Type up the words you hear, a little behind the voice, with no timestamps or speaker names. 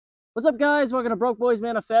What's up, guys? Welcome to Broke Boys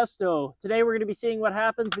Manifesto. Today we're going to be seeing what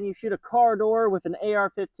happens when you shoot a car door with an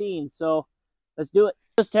AR-15. So let's do it.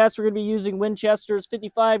 For this test, we're going to be using Winchester's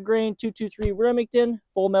 55 grain 223 Remington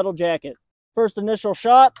full metal jacket. First initial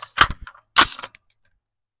shot,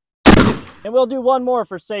 and we'll do one more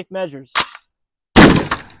for safe measures.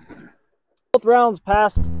 Both rounds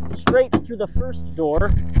passed straight through the first door.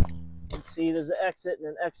 You can see there's an exit and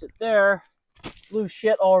an exit there. Blew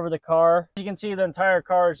shit all over the car. You can see the entire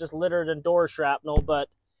car is just littered in door shrapnel, but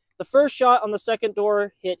the first shot on the second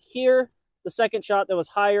door hit here. The second shot that was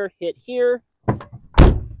higher hit here.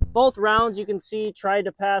 Both rounds, you can see, tried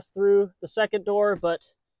to pass through the second door, but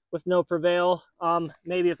with no prevail.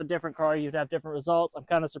 Maybe if a different car, you'd have different results. I'm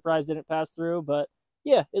kind of surprised it didn't pass through, but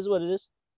yeah, is what it is.